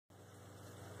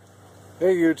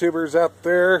Hey YouTubers out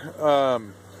there,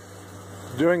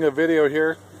 doing a video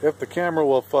here, if the camera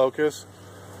will focus,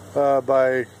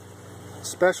 by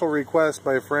special request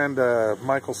by a friend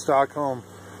Michael Stockholm,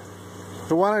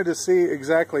 who wanted to see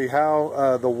exactly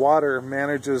how the water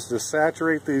manages to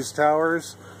saturate these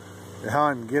towers, how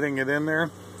I'm getting it in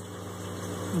there,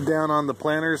 down on the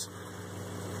planters.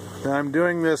 Now I'm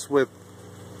doing this with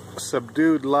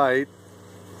subdued light.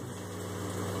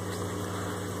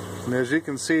 And as you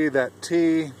can see, that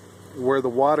T where the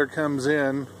water comes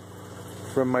in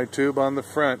from my tube on the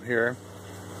front here,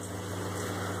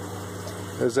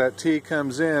 as that T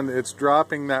comes in, it's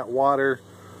dropping that water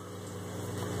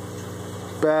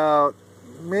about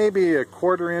maybe a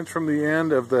quarter inch from the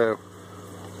end of the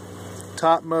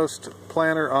topmost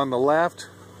planter on the left,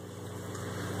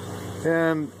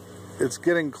 and it's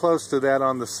getting close to that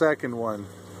on the second one.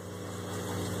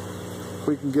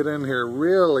 We can get in here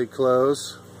really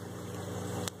close.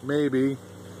 Maybe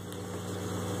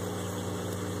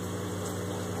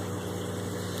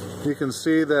you can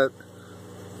see that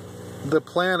the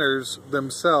planters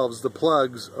themselves, the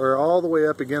plugs, are all the way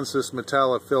up against this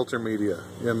metallic filter media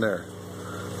in there.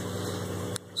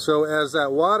 So as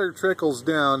that water trickles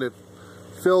down, it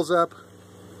fills up,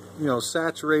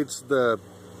 saturates the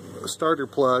starter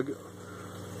plug,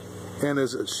 and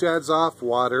as it sheds off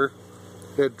water,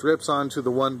 it drips onto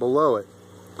the one below it.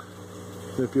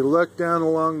 If you look down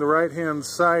along the right hand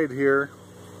side here,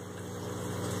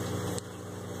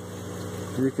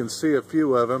 you can see a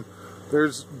few of them.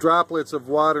 There's droplets of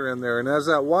water in there, and as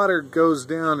that water goes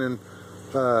down and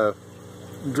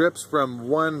drips from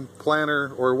one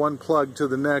planter or one plug to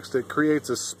the next, it creates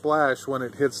a splash when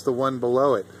it hits the one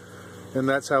below it, and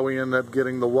that's how we end up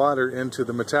getting the water into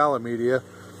the media.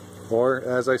 Or,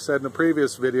 as I said in the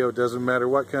previous video, it doesn't matter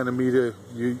what kind of media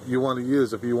you want to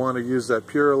use. If you want to use that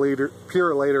Purolator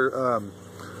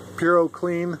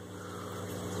Clean,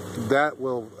 that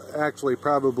will actually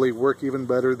probably work even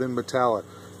better than Metallic.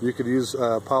 You could use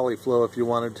Polyflow if you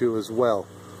wanted to as well.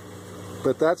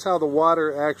 But that's how the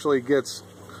water actually gets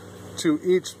to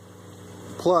each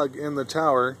plug in the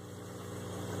tower.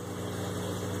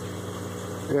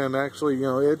 And actually,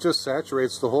 it just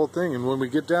saturates the whole thing. And when we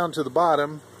get down to the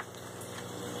bottom,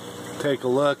 take a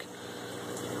look,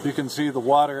 you can see the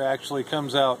water actually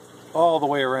comes out all the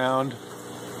way around,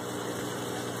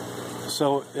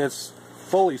 so it's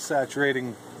fully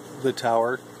saturating the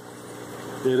tower.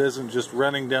 It isn't just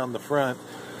running down the front,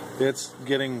 it's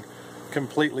getting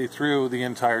completely through the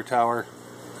entire tower,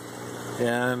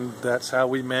 and that's how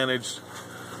we managed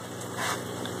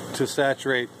to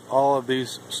saturate all of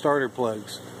these starter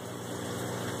plugs.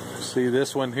 See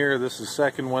this one here, this is the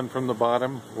second one from the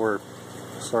bottom, or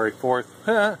sorry, fourth.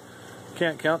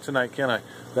 Can't count tonight, can I?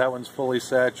 That one's fully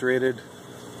saturated.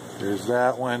 There's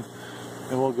that one.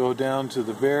 And we'll go down to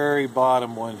the very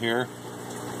bottom one here.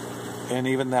 And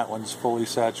even that one's fully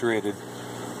saturated.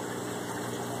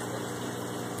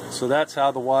 So that's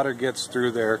how the water gets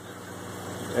through there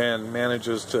and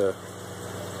manages to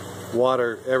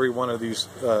water every one of these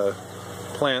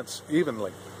plants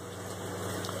evenly.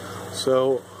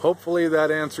 So hopefully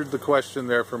that answered the question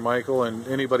there for Michael and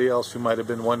anybody else who might have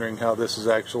been wondering how this is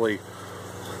actually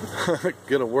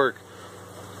going to work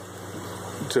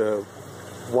to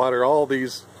water all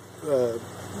these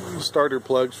starter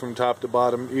plugs from top to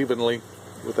bottom evenly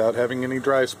without having any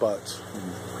dry spots.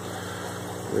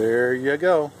 There you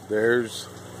go. There's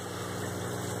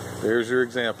your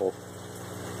example.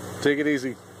 Take it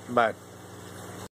easy. Bye.